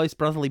really close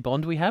brotherly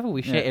bond we have where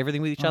we share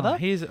everything with each other? I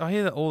hear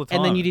that all the time.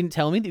 And then you didn't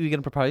tell me that you were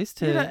going to propose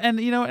to... And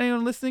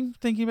anyone listening,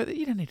 thinking about that,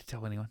 you don't need to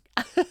tell anyone.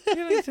 You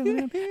don't need to tell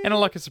anyone. And I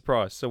like a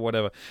surprise, so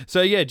whatever.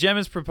 So, yeah,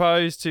 Gemma's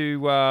proposed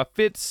to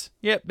Fitz.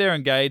 Yep, they're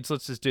engaged.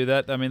 Let's just do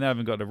that. I mean, they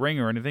haven't got a ring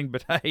or anything,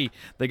 but hey,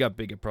 they got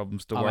bigger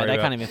problems to worry mate, they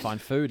about. can't even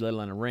find food, let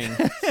alone a ring.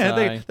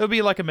 Yeah, there'll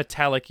be like a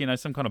metallic,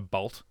 some kind of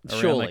bolt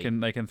around Surely.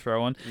 they can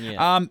throw on.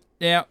 Yeah.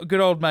 Now, good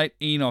old mate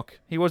Enoch.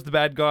 He was the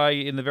bad guy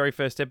in the very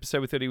first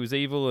episode. We thought he was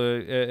evil,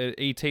 a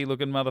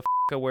ET-looking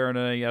motherfucker wearing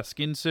a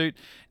skin suit.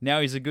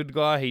 Now he's a good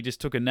guy. He just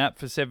took a nap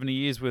for 70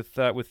 years with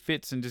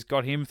Fitz and just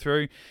got him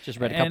through. Just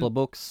read a couple of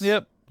books.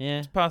 Yep.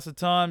 Yeah. Pass the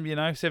time,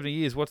 70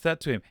 years. What's that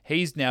to him?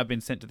 He's now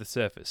been sent to the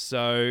surface.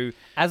 So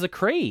As a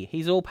Kree.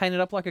 He's all painted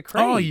up like a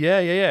Kree. Oh, yeah.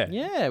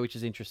 Yeah, which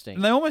is interesting.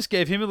 And they almost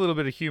gave him a little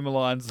bit of humour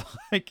lines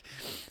like,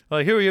 who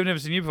are you? I've never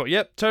seen you before.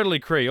 Yep, totally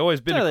Kree. Always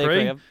been Totally a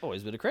Kree. I've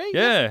always been a Kree.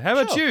 Yeah. How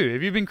about Sure. you?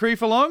 Have you been Kree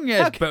for long?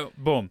 Yes.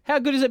 Boom. How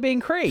good is it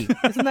being Kree?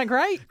 Isn't that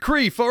great?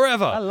 Kree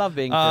forever. I love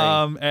being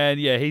Kree. And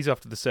yeah, he's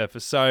off to the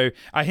surface. So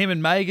are him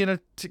and May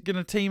gonna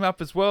team up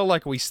as well?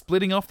 Like, are we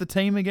splitting off the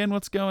team again?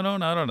 What's going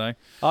on? I don't know.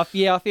 I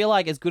feel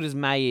like as good as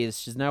May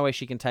is, there's no way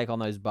she can take on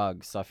those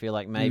bugs. I feel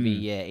like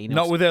maybe, Enoch's...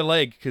 Not with her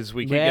leg, because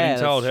we keep Yeah,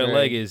 getting told that's her true.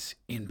 leg is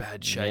in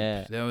bad shape.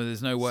 Yeah.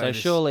 There's no way. So this-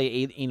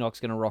 surely Enoch's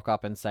going to rock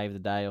up and save the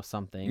day or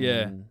something.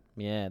 Yeah. And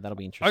yeah, that'll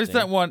be interesting. I just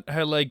don't want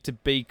her leg to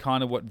be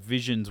kind of what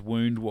Vision's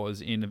wound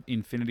was in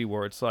Infinity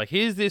War. It's like,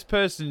 here's this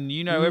person,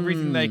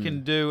 everything they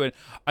can do, and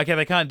okay,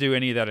 they can't do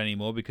any of that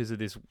anymore because of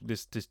this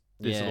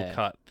little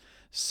cut.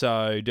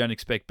 So don't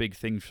expect big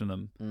things from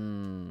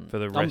them for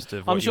the rest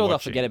of what I'm sure you're they'll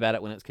watching. forget about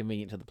it when it's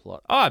convenient to the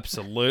plot. Oh,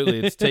 absolutely.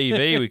 It's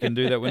TV. We can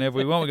do that whenever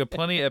we want. We've got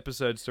plenty of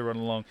episodes to run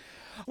along.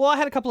 Well, I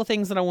had a couple of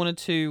things that I wanted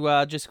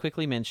to just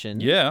quickly mention.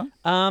 Yeah.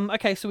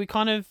 Okay, so we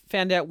kind of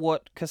found out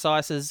what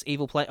Cassius's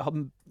evil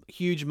plan,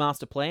 huge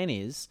master plan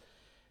is.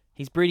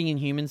 He's breeding in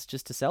humans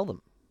just to sell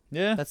them.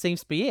 Yeah. That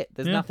seems to be it.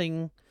 There's Yeah.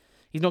 nothing...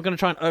 He's not going to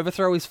try and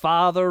overthrow his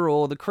father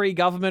or the Kree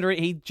government, or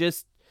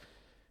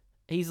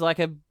he's like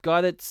a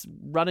guy that's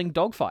running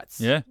dogfights.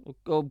 Yeah.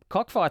 Or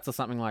cockfights or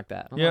something like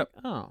that. I'm Yep.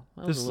 like, oh,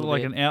 that was Just a little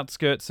like bit... an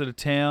outskirts of the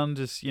town,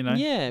 just,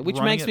 Yeah, which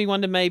running makes it. me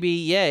wonder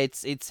maybe,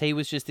 it's he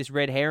was just this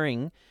red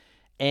herring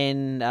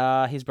and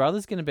his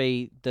brother's going to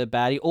be the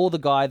baddie or the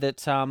guy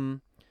that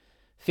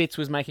Fitz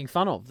was making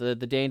fun of, the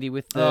dandy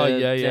with the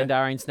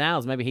Xandarian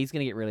snails. Maybe he's going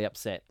to get really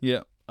upset.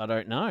 Yeah. I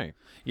don't know.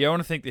 Yeah, I want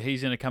to think that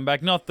he's going to come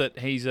back. Not that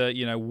he's a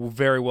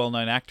very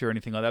well-known actor or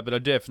anything like that, but I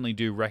definitely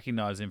do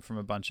recognize him from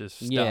a bunch of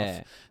stuff.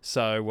 Yeah.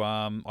 So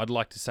I'd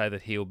like to say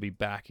that he'll be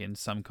back in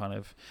some kind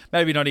of,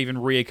 maybe not even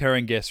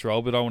reoccurring guest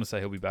role, but I want to say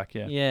he'll be back,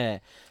 yeah. Yeah.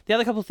 The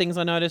other couple of things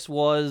I noticed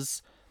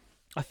was,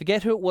 I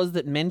forget who it was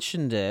that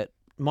mentioned it.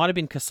 Might have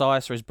been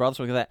Cassius or his brother,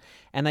 something like that.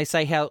 And they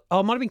say it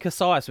might have been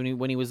Cassius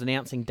when he was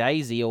announcing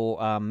Daisy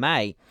or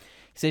May.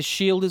 He says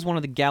S.H.I.E.L.D. is one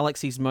of the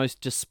galaxy's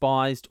most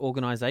despised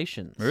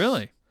organizations.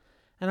 Really?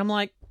 And I'm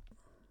like,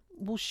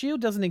 well,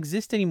 S.H.I.E.L.D. doesn't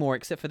exist anymore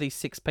except for these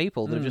 6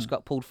 people that have just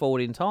got pulled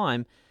forward in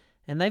time.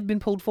 And they've been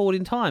pulled forward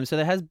in time. So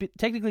there has been,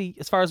 technically,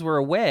 as far as we're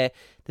aware,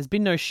 there's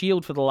been no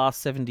S.H.I.E.L.D. for the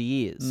last 70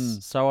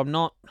 years. So I'm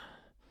not...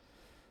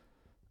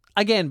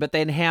 Again, but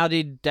then how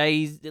did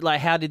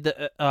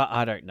the...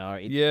 I don't know.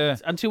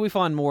 Until we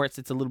find more, it's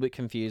a little bit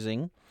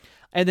confusing.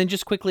 And then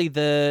just quickly,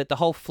 the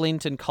whole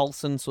Flint and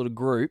Coulson sort of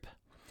group.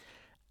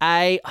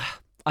 I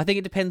think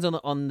it depends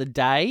on the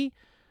day,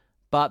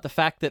 but the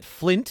fact that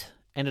Flint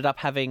ended up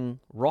having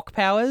rock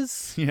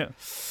powers... Yeah.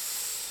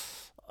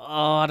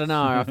 Oh, I don't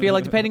know. I feel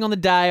like depending on the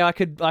day, I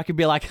could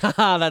be like,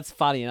 haha, that's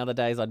funny. And other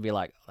days, I'd be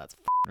like, oh, that's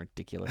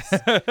ridiculous.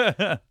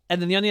 And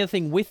then the only other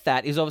thing with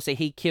that is obviously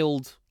he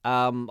killed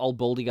old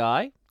baldy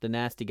guy, the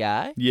nasty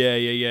guy. Yeah.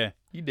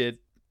 You did.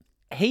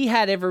 He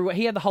had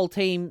the whole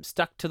team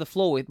stuck to the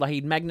floor with, like,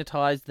 he'd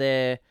magnetized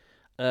their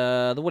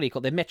what do you call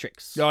it? Their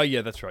metrics. Oh,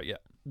 yeah, that's right, yeah.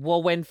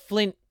 Well, when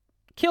Flint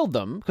killed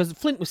them, because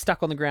Flint was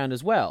stuck on the ground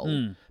as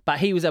well, but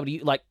he was able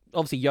to, like,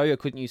 obviously Yo-Yo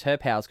couldn't use her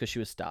powers because she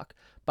was stuck,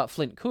 but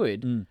Flint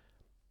could.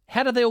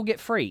 How did they all get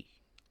free?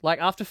 Like,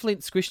 after Flint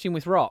squished him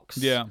with rocks,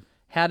 Yeah.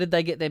 how did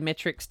they get their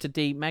metrics to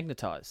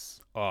demagnetize?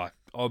 Oh,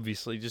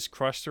 obviously, just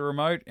crush the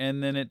remote,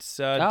 and then its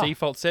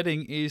default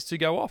setting is to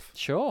go off.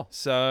 Sure.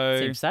 So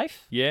Seems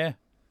safe. Yeah.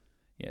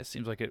 Yeah, it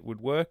seems like it would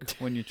work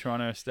when you're trying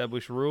to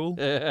establish rule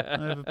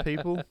over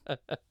people,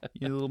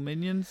 you little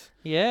minions.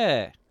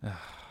 Yeah.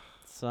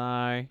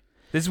 So...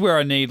 This is where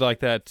I need, like,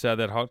 that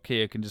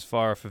hotkey I can just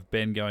fire off of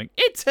Ben going,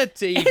 it's a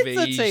TV,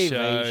 It's a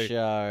TV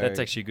show. That's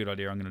actually a good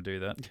idea. I'm going to do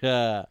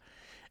that.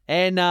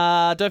 And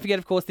don't forget,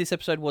 of course, this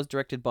episode was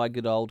directed by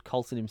good old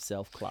Coulson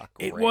himself, Clark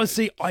It Gregg. was.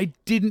 See, I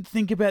didn't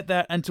think about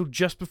that until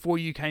just before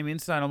you came in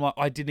today. And I'm like,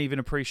 I didn't even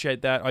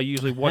appreciate that. I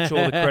usually watch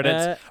all the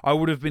credits. I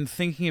would have been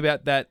thinking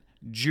about that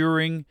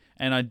during,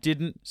 and I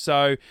didn't.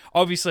 So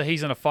obviously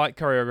he's not a fight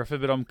choreographer,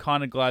 but I'm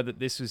kind of glad that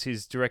this was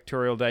his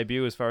directorial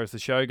debut as far as the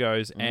show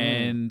goes,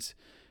 and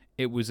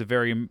it was a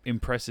very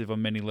impressive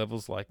on many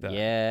levels like that.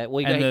 Yeah,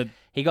 well,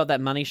 he got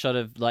that money shot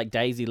of, like,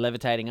 Daisy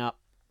levitating up.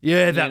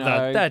 Yeah,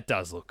 that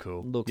does look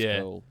cool. Looks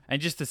cool.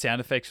 And just the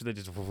sound effects where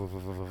they just,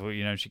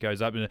 she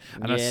goes up and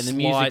and the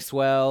music's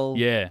well.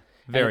 Yeah,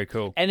 very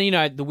cool. And,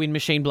 the wind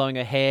machine blowing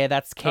her hair,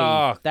 that's key.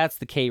 Oh, that's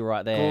the key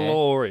right there.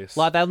 Glorious.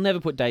 Like, they'll never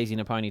put Daisy in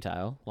a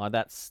ponytail. Like,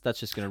 that's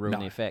just going to ruin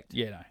the effect.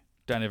 Yeah, no.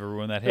 Don't ever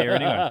ruin that hair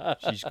anyway.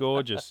 She's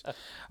gorgeous.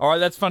 All right,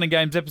 that's Fun and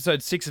Games,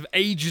 episode 6 of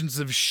Agents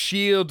of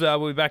S.H.I.E.L.D.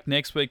 We'll be back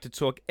next week to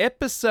talk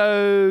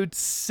episode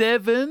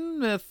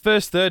 7,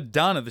 first third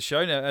done of the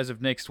show now as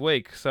of next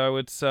week. So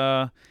it's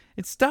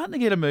starting to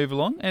get a move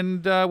along,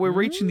 and we're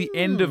reaching the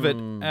end of it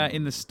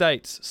in the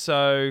States.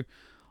 So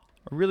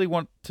I really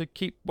want to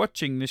keep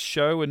watching this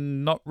show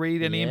and not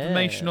read any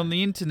information on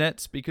the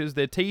internet because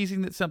they're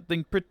teasing that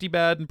something pretty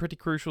bad and pretty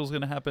crucial is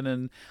going to happen,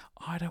 and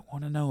I don't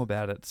want to know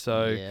about it.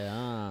 So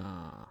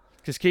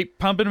just keep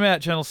pumping them out,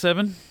 Channel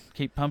 7.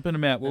 Keep pumping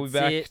them out. We'll be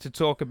back to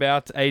talk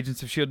about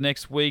Agents of S.H.I.E.L.D.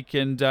 next week.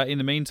 And in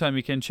the meantime,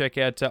 you can check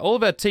out all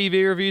of our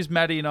TV reviews.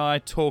 Maddie and I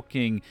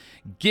talking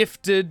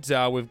Gifted.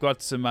 We've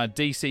got some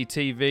DC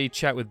TV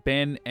chat with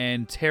Ben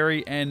and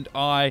Terry and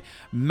I.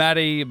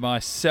 Maddie,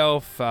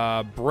 myself,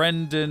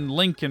 Brendan,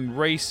 Lincoln,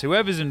 Reese,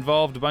 whoever's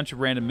involved, a bunch of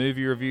random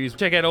movie reviews.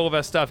 Check out all of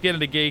our stuff. Get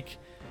Into Geek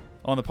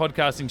on the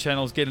podcasting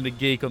channels, Get Into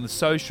Geek on the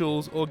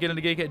socials, or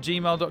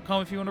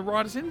getintogeek@gmail.com if you want to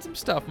write us in some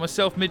stuff.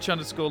 Myself,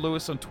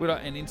 Mitch_Lewis on Twitter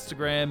and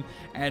Instagram.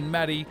 And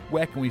Maddie,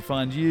 where can we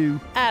find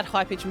you? At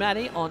High Pitch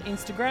Maddie on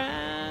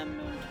Instagram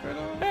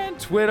and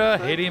Twitter.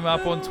 Hit him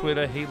up on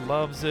Twitter. He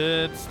loves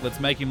it. Let's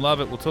make him love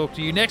it. We'll talk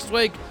to you next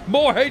week.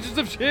 More Agents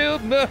of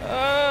S.H.I.E.L.D.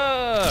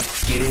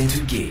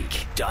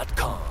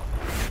 GetIntoGeek.com